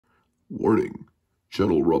Warning.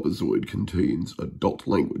 Channel Robozoid contains adult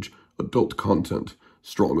language, adult content,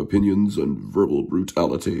 strong opinions, and verbal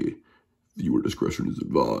brutality. Viewer discretion is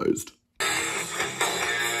advised.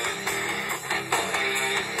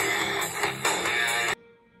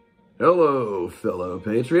 Hello, fellow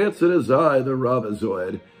patriots. It is I, the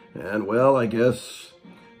Robozoid. And, well, I guess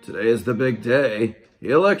today is the big day.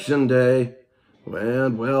 Election day.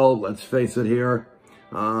 And, well, let's face it here.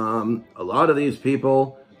 A lot of these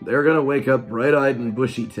people, they're gonna wake up bright-eyed and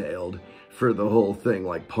bushy-tailed for the whole thing,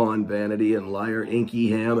 like Pawn Vanity and Liar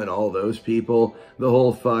Inkyham and all those people, the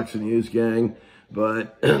whole Fox News gang.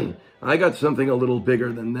 But I got something a little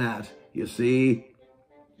bigger than that. You see,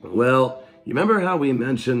 well, you remember how we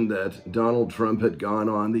mentioned that Donald Trump had gone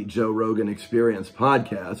on the Joe Rogan Experience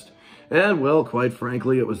podcast? And, well, quite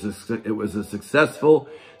frankly, it was a successful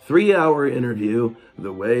 3-hour interview,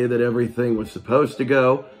 the way that everything was supposed to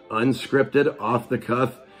go, unscripted, off the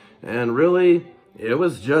cuff. And really, it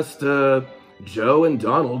was just Joe and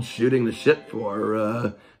Donald shooting the shit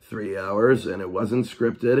for 3 hours, and it wasn't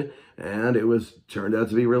scripted, and it turned out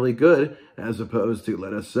to be really good, as opposed to,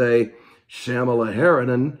 let us say, Kamala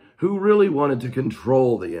Harrinan, who really wanted to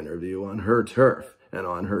control the interview on her turf and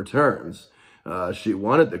on her terms. She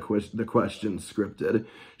wanted the questions scripted.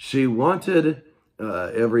 She wanted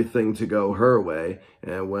everything to go her way,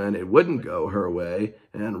 and when it wouldn't go her way,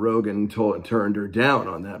 and Rogan turned her down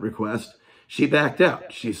on that request, she backed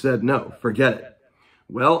out. She said, no, forget it.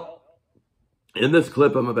 Well, in this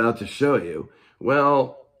clip I'm about to show you,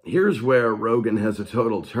 well, here's where Rogan has a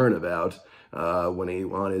total turnabout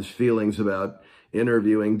on his feelings about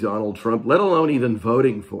interviewing Donald Trump, let alone even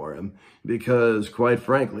voting for him, because, quite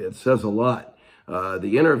frankly, it says a lot.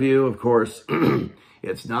 The interview, of course,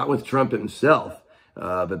 it's not with Trump himself,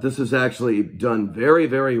 but this is actually done very,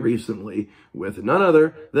 very recently with none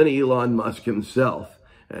other than Elon Musk himself.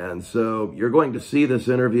 And so you're going to see this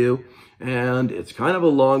interview, and it's kind of a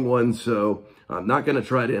long one, so I'm not going to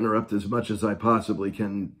try to interrupt as much as I possibly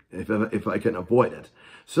can if I can avoid it.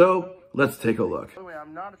 So let's take a look. By the way,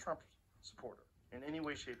 I'm not a Trump supporter in any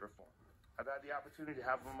way, shape, or form. I've had the opportunity to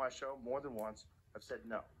have him on my show more than once. I've said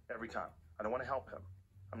no every time. I don't want to help him.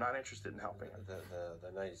 I'm not interested in helping him.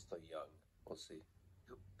 The night is still young. We'll see.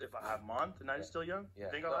 If I have him on, the night is still young? Yeah.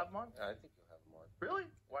 You think I'll have him on? I think you'll have him on. Really?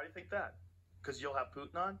 Why do you think that? Because you'll have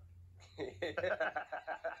Putin on?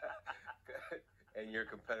 And you're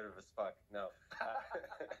competitive as fuck. No.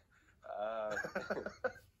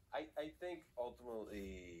 I think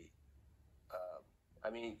ultimately, I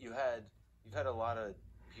mean, you've had a lot of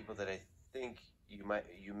people that I think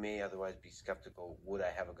you may otherwise be skeptical. Would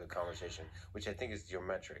I have a good conversation? Which I think is your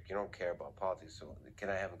metric. You don't care about politics, so can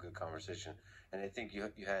I have a good conversation? And I think you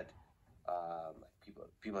had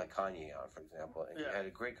people like Kanye on, for example, and you had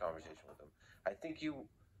a great conversation with him. I think yeah,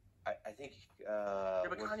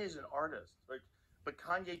 but Kanye's an artist. But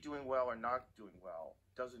Kanye doing well or not doing well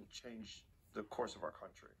doesn't change the course of our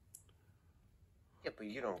country. Yeah, but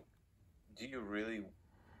do you really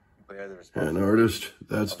bear the responsibility? An artist?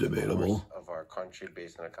 That's debatable. Of our country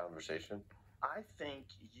based on a conversation? I think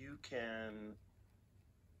you can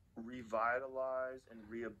revitalize and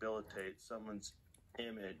rehabilitate someone's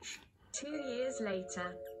image. 2 years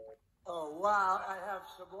later. Oh, wow, I have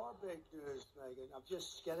some more big news, Megan. I'm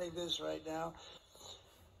just getting this right now.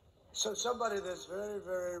 So somebody that's very,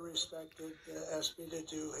 very respected asked me to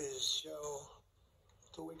do his show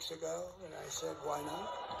 2 weeks ago, and I said, why not?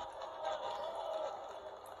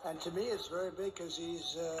 And to me, it's very big because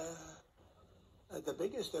he's the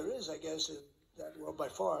biggest there is, I guess, in that world by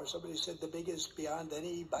far. Somebody said the biggest beyond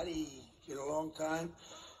anybody in a long time.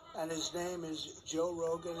 And his name is Joe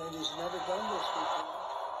Rogan, and he's never done this before.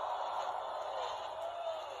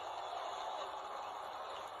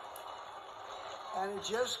 And it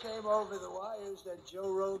just came over the wires that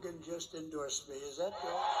Joe Rogan just endorsed me. Is that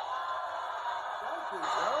good? Thank you,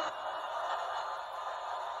 Joe.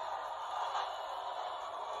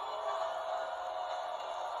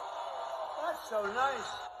 That's so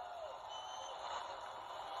nice.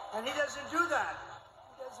 And he doesn't do that.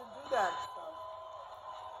 He doesn't do that stuff.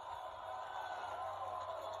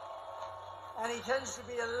 And he tends to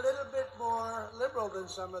be a little bit more liberal than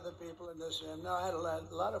some of the people in this room. No, I had a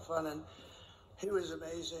lot of fun, and he was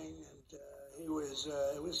amazing. And it was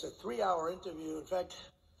a 3-hour interview. In fact,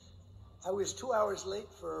 I was 2 hours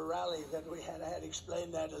late for a rally that we had. I had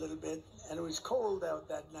explained that a little bit, and it was cold out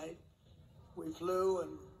that night. We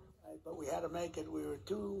flew, but we had to make it. We were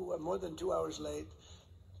more than 2 hours late,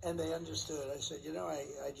 and they understood. I said,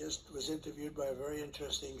 I just was interviewed by a very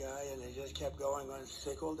interesting guy, and they just kept going on.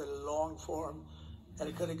 They called it a long form, and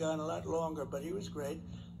it could have gone a lot longer, but he was great.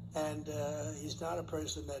 And he's not a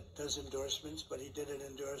person that does endorsements, but he did an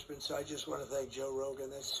endorsement. So I just want to thank Joe Rogan.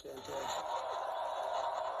 That's fantastic.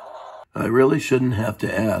 I really shouldn't have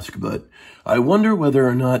to ask, but I wonder whether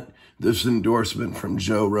or not this endorsement from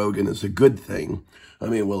Joe Rogan is a good thing. I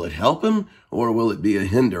mean, will it help him, or will it be a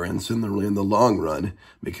hindrance in the long run?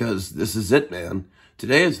 Because this is it, man.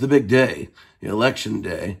 Today is the big day, election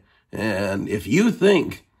day. And if you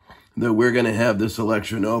think that we're going to have this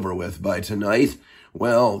election over with by tonight,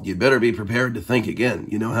 well, you better be prepared to think again.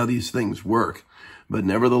 You know how these things work. But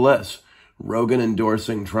nevertheless, Rogan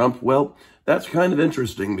endorsing Trump, well, that's kind of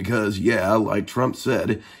interesting because, yeah, like Trump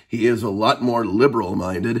said, he is a lot more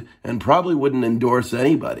liberal-minded and probably wouldn't endorse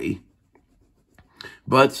anybody.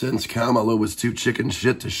 But since Kamala was too chicken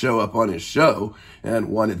shit to show up on his show and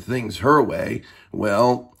wanted things her way,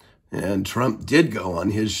 well, and Trump did go on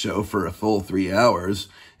his show for a full 3 hours,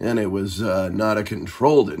 and it was not a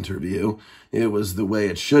controlled interview. It was the way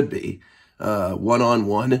it should be.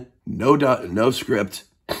 One-on-one, no script,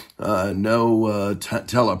 no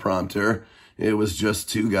teleprompter. It was just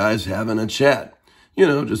two guys having a chat. You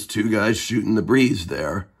know, just two guys shooting the breeze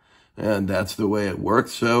there. And that's the way it worked.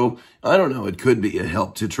 So, I don't know, it could be a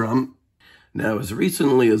help to Trump. Now, as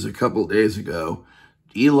recently as a couple days ago,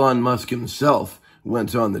 Elon Musk himself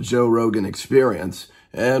went on the Joe Rogan Experience.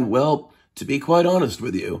 And, well, to be quite honest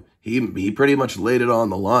with you, he pretty much laid it on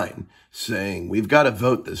the line, saying, we've got to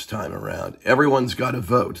vote this time around. Everyone's got to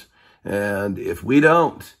vote. And if we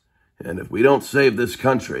don't save this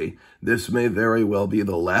country, this may very well be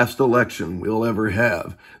the last election we'll ever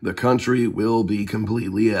have. The country will be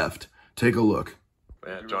completely effed. Take a look.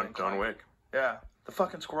 Yeah, John Wick. Yeah, the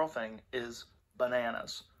fucking squirrel thing is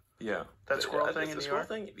bananas. Yeah, that squirrel thing in New York.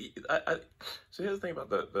 Thing. So here's the thing about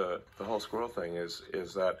the whole squirrel thing is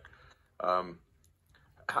that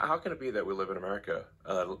how can it be that we live in America,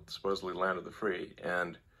 supposedly land of the free,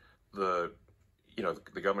 and the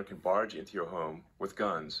government can barge into your home with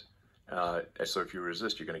guns. So if you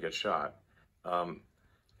resist, you're going to get shot.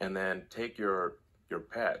 And then take your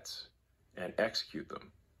pets and execute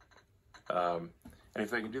them. And if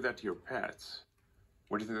they can do that to your pets,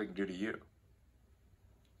 what do you think they can do to you?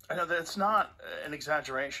 I know that's not an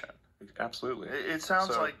exaggeration. Absolutely. It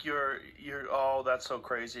sounds like you're oh, that's so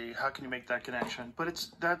crazy. How can you make that connection? But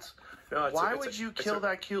why would you kill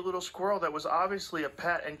that cute little squirrel that was obviously a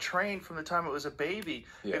pet and trained from the time it was a baby?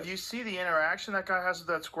 Yes. If you see the interaction that guy has with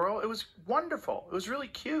that squirrel, it was wonderful. It was really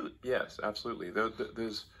cute. Yes, absolutely.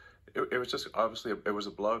 It was just obviously it was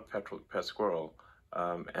a beloved pet squirrel,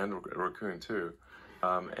 and a raccoon too,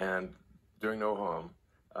 and doing no harm,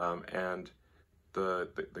 and the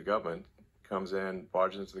government comes in,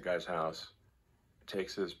 barges into the guy's house,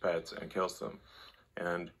 takes his pets, and kills them.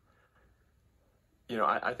 And,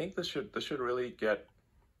 I think this should really get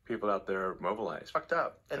people out there mobilized. Fucked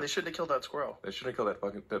up. And they shouldn't have killed that squirrel. They shouldn't have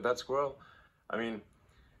killed that squirrel. I mean,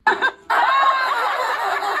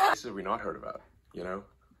 this have we not heard about,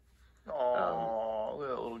 Oh, look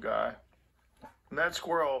at that little guy. And that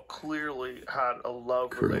squirrel clearly had a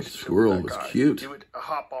love relationship. Squirrel with was that guy. cute. He would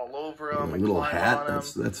hop all over him. A And little climb hat. on him.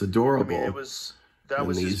 That's adorable. I mean, that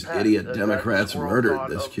was these his pet. idiot Democrats murdered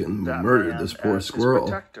this kid, murdered this poor squirrel. As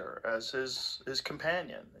his protector, as his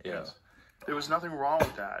companion. Yes. There was nothing wrong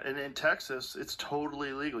with that. And in Texas, it's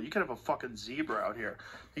totally legal. You could have a fucking zebra out here.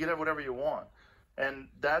 You could have whatever you want. And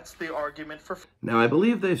that's the argument for... Now, I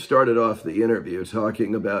believe they started off the interview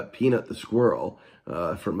talking about Peanut the squirrel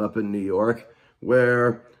from up in New York,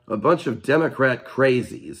 where a bunch of Democrat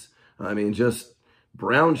crazies, I mean, just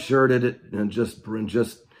brown-shirted and just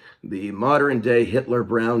the modern-day Hitler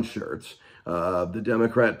brown shirts, the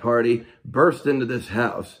Democrat Party burst into this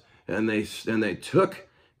house, and they took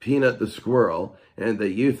Peanut the squirrel, and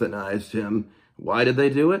they euthanized him. Why did they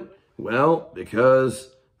do it? Well,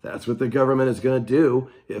 because that's what the government is going to do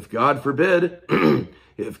if, God forbid,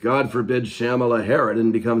 Kamala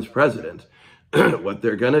Harris becomes president. What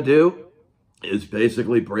they're going to do is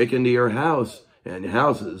basically break into your house and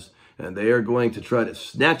houses, and they are going to try to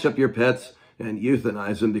snatch up your pets and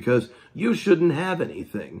euthanize them because you shouldn't have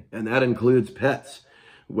anything, and that includes pets.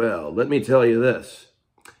 Well, let me tell you this.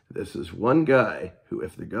 This is one guy who,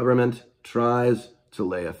 if the government tries to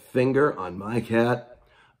lay a finger on my cat,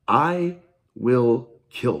 I will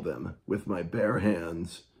kill them with my bare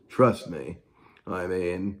hands. Trust me. I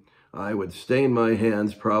mean, I would stain my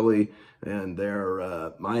hands probably, and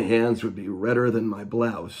my hands would be redder than my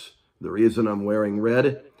blouse. The reason I'm wearing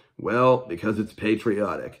red? Well, because it's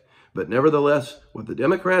patriotic. But nevertheless, what the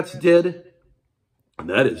Democrats did,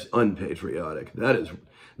 that is unpatriotic. That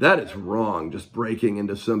is wrong, just breaking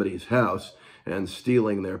into somebody's house and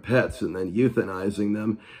stealing their pets and then euthanizing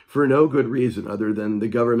them for no good reason other than the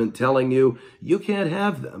government telling you, you can't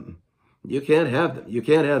have them. You can't have them. You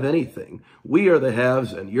can't have anything. We are the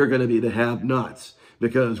haves and you're going to be the have-nots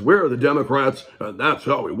because we're the Democrats and that's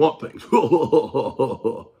how we want things.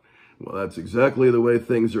 Well, that's exactly the way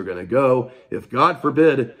things are going to go if, God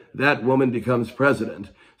forbid, that woman becomes president.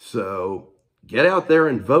 So get out there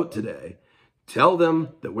and vote today. Tell them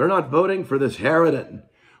that we're not voting for this harridan.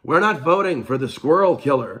 We're not voting for the squirrel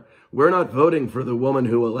killer. We're not voting for the woman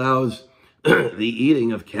who allows the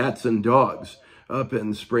eating of cats and dogs up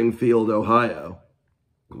in Springfield, Ohio.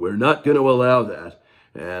 We're not going to allow that.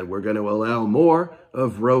 And we're going to allow more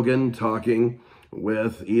of Rogan talking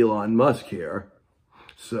with Elon Musk here.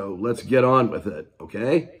 So let's get on with it,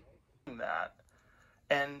 okay? That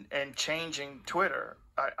and changing Twitter.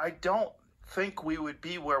 I don't think we would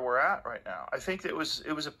be where we're at right now. I think it was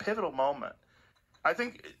a pivotal moment. I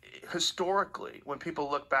think historically, when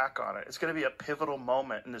people look back on it, it's going to be a pivotal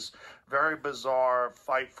moment in this very bizarre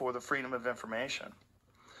fight for the freedom of information.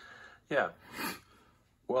 Yeah.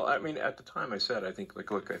 Well, I mean, at the time I said, I think,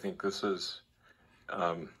 like, look, I think this is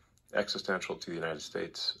existential to the United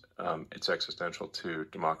States. It's existential to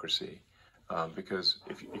democracy, because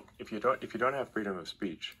if you don't have freedom of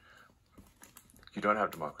speech, you don't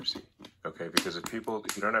have democracy. Okay, because if you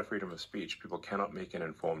don't have freedom of speech, people cannot make an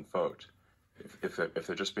informed vote. If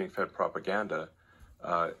they're just being fed propaganda,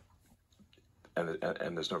 and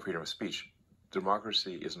there's no freedom of speech,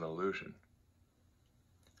 democracy is an illusion.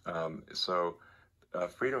 So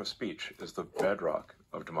freedom of speech is the bedrock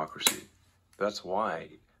of democracy. That's why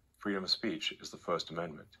freedom of speech is the First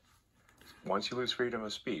Amendment. Once you lose freedom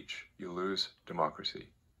of speech, you lose democracy.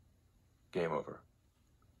 Game over.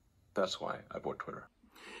 That's why I bought Twitter.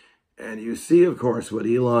 And you see, of course, what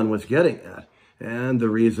Elon was getting at, and the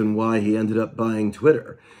reason why he ended up buying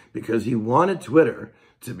Twitter, because he wanted Twitter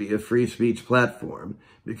to be a free speech platform,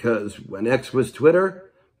 because when X was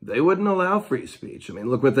Twitter, they wouldn't allow free speech. I mean,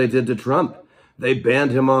 look what they did to Trump. They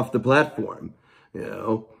banned him off the platform. You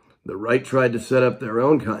know, the right tried to set up their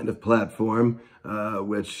own kind of platform,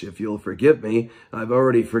 which, if you'll forgive me, I've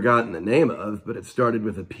already forgotten the name of, but it started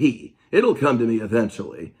with a P. It'll come to me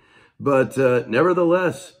eventually. But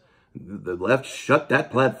nevertheless, the left shut that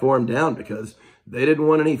platform down because they didn't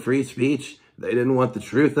want any free speech. They didn't want the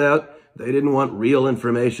truth out. They didn't want real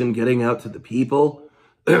information getting out to the people.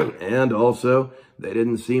 And also, they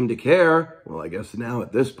didn't seem to care, well, I guess now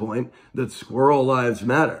at this point, that squirrel lives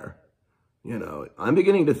matter. You know, I'm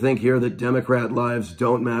beginning to think here that Democrat lives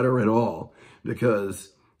don't matter at all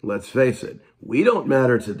because, let's face it, we don't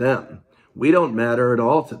matter to them. We don't matter at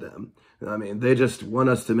all to them. I mean, they just want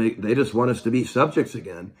us to be subjects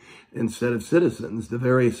again instead of citizens, the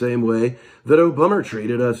very same way that Obama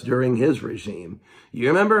treated us during his regime. You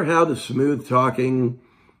remember how the smooth-talking,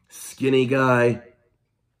 skinny guy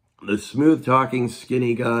with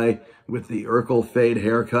the Urkel fade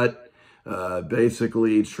haircut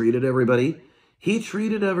basically treated everybody? He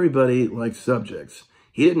treated everybody like subjects.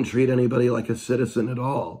 He didn't treat anybody like a citizen at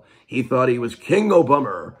all. He thought he was King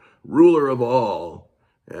Obama, ruler of all,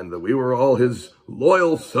 and that we were all his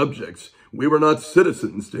loyal subjects. We were not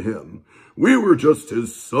citizens to him. We were just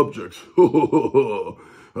his subjects.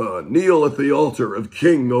 Kneel at the altar of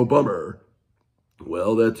King Obama.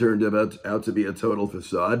 Well, that turned out to be a total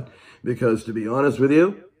facade, because to be honest with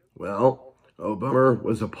you, well, Obama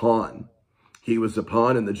was a pawn. He was a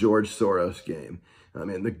pawn in the George Soros game. I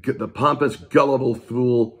mean, the pompous, gullible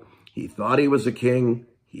fool, he thought he was a king.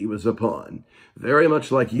 He was a pawn. Very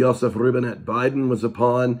much like Joseph Robinette Biden was a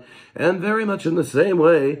pawn, and very much in the same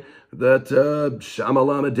way that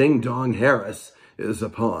Shamalama Ding Dong Harris is a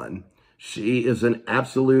pawn. She is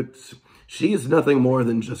she's nothing more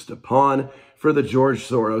than just a pawn for the George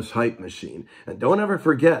Soros hype machine. And don't ever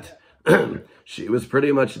forget, she was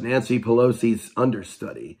pretty much Nancy Pelosi's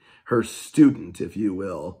understudy, her student, if you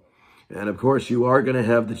will. And of course, you are going to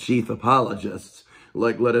have the chief apologists,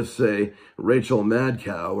 like, let us say, Rachel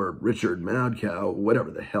Madcow or Richard Madcow,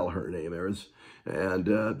 whatever the hell her name is,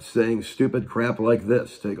 and saying stupid crap like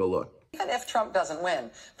this. Take a look. Even if Trump doesn't win,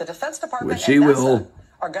 the Defense Department Which he and NASA will.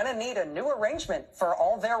 Are going to need a new arrangement for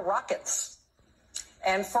all their rockets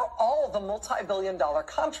and for all the multi-billion-dollar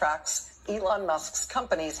contracts Elon Musk's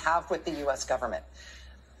companies have with the U.S. government.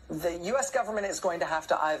 The U.S. government is going to have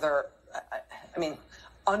to either,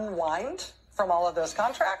 unwind from all of those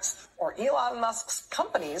contracts, or Elon Musk's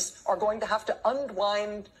companies are going to have to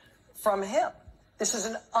unwind from him. This is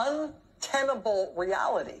an untenable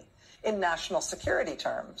reality in national security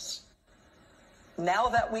terms. Now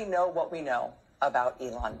that we know what we know about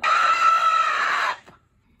Elon Musk.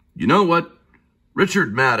 You know what? Rachel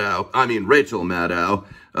Maddow,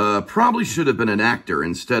 probably should have been an actor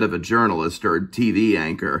instead of a journalist or TV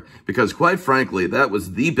anchor, because quite frankly, that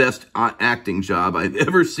was the best acting job I've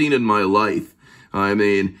ever seen in my life. I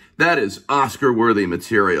mean, that is Oscar-worthy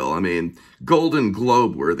material. I mean, Golden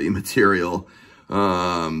Globe-worthy material.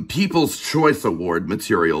 People's Choice Award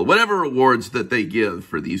material. Whatever awards that they give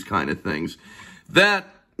for these kind of things. That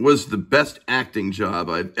was the best acting job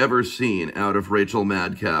I've ever seen out of Rachel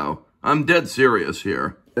Maddow. I'm dead serious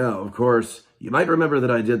here. Now, of course, you might remember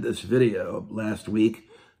that I did this video last week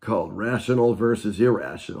called Rational versus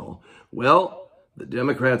Irrational. Well, the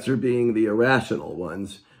Democrats are being the irrational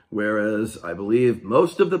ones, whereas I believe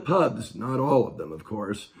most of the pubs, not all of them, of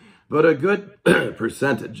course, but a good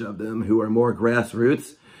percentage of them who are more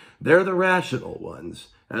grassroots, they're the rational ones,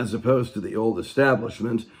 as opposed to the old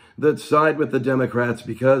establishment that side with the Democrats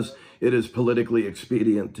because it is politically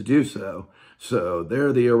expedient to do so. So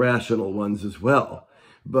they're the irrational ones as well.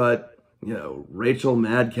 But, you know, Rachel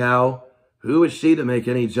Maddow, who is she to make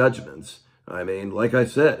any judgments? I mean, like I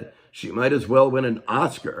said, she might as well win an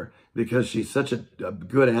Oscar because she's such a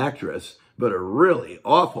good actress, but a really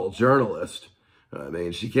awful journalist. I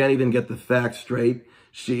mean, she can't even get the facts straight.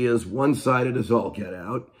 She is one-sided as all get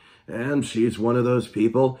out. And she's one of those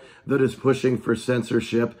people that is pushing for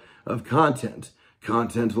censorship of content.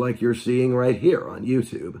 Content like you're seeing right here on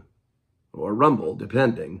YouTube. Or Rumble,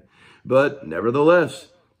 depending. But nevertheless,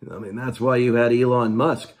 I mean, that's why you had Elon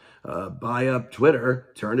Musk buy up Twitter,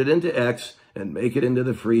 turn it into X, and make it into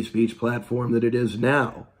the free speech platform that it is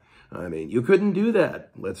now. I mean, you couldn't do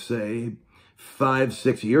that, let's say,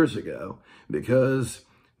 5-6 years ago, because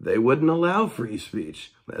they wouldn't allow free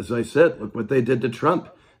speech. As I said, look what they did to Trump.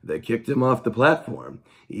 They kicked him off the platform.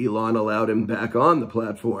 Elon allowed him back on the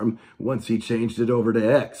platform once he changed it over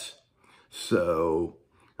to X. So,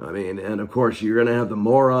 I mean, and of course, you're going to have the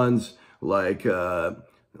morons like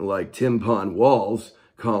Tim Pon Walls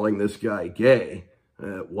calling this guy gay.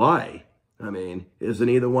 Why? I mean, isn't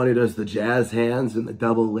he the one who does the jazz hands and the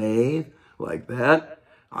double wave like that?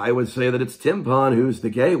 I would say that it's Tim Pon who's the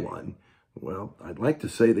gay one. Well, I'd like to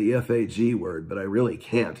say the F-A-G word, but I really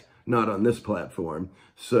can't. Not on this platform.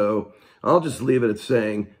 So I'll just leave it at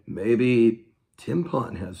saying maybe Tim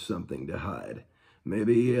Pon has something to hide.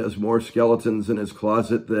 Maybe he has more skeletons in his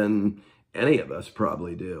closet than any of us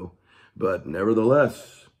probably do. But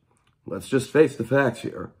nevertheless, let's just face the facts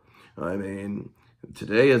here. I mean,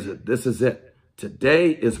 today is it. This is it.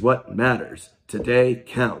 Today is what matters. Today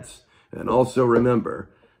counts. And also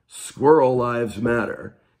remember, squirrel lives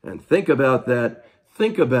matter. And think about that.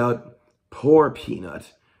 Think about poor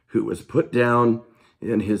Peanut, who was put down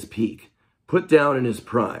in his peak, put down in his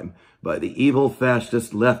prime by the evil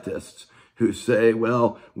fascist leftists who say,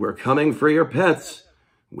 well, we're coming for your pets.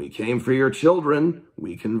 We came for your children.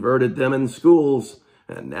 We converted them in schools.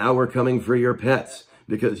 And now we're coming for your pets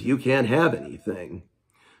because you can't have anything.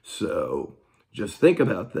 So just think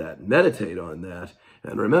about that. Meditate on that.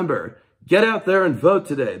 And remember, get out there and vote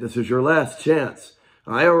today. This is your last chance.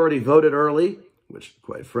 I already voted early, which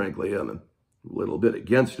quite frankly, I'm a little bit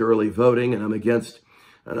against early voting, and I'm against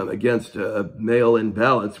mail-in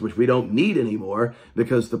ballots, which we don't need anymore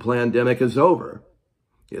because the pandemic is over.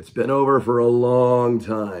 It's been over for a long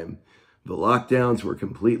time. The lockdowns were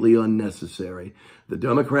completely unnecessary. The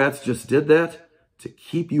Democrats just did that to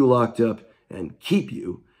keep you locked up and keep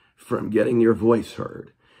you from getting your voice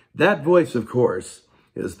heard. That voice, of course,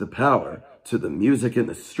 is the power to the music in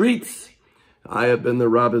the streets. I have been the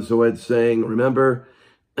Robazoid saying, remember,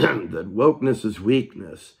 that wokeness is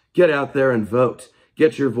weakness. Get out there and vote.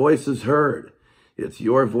 Get your voices heard. It's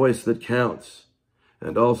your voice that counts.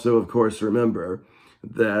 And also, of course, remember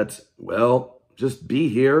that, well, just be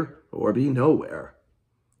here or be nowhere.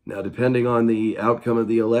 Now, depending on the outcome of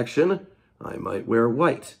the election, I might wear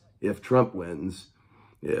white if Trump wins.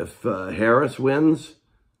 If Harris wins,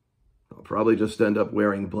 I'll probably just end up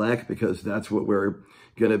wearing black because that's what we're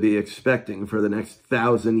going to be expecting for the next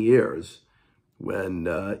 1,000 years. When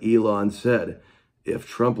Elon said, if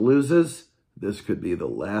Trump loses, this could be the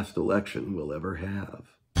last election we'll ever have.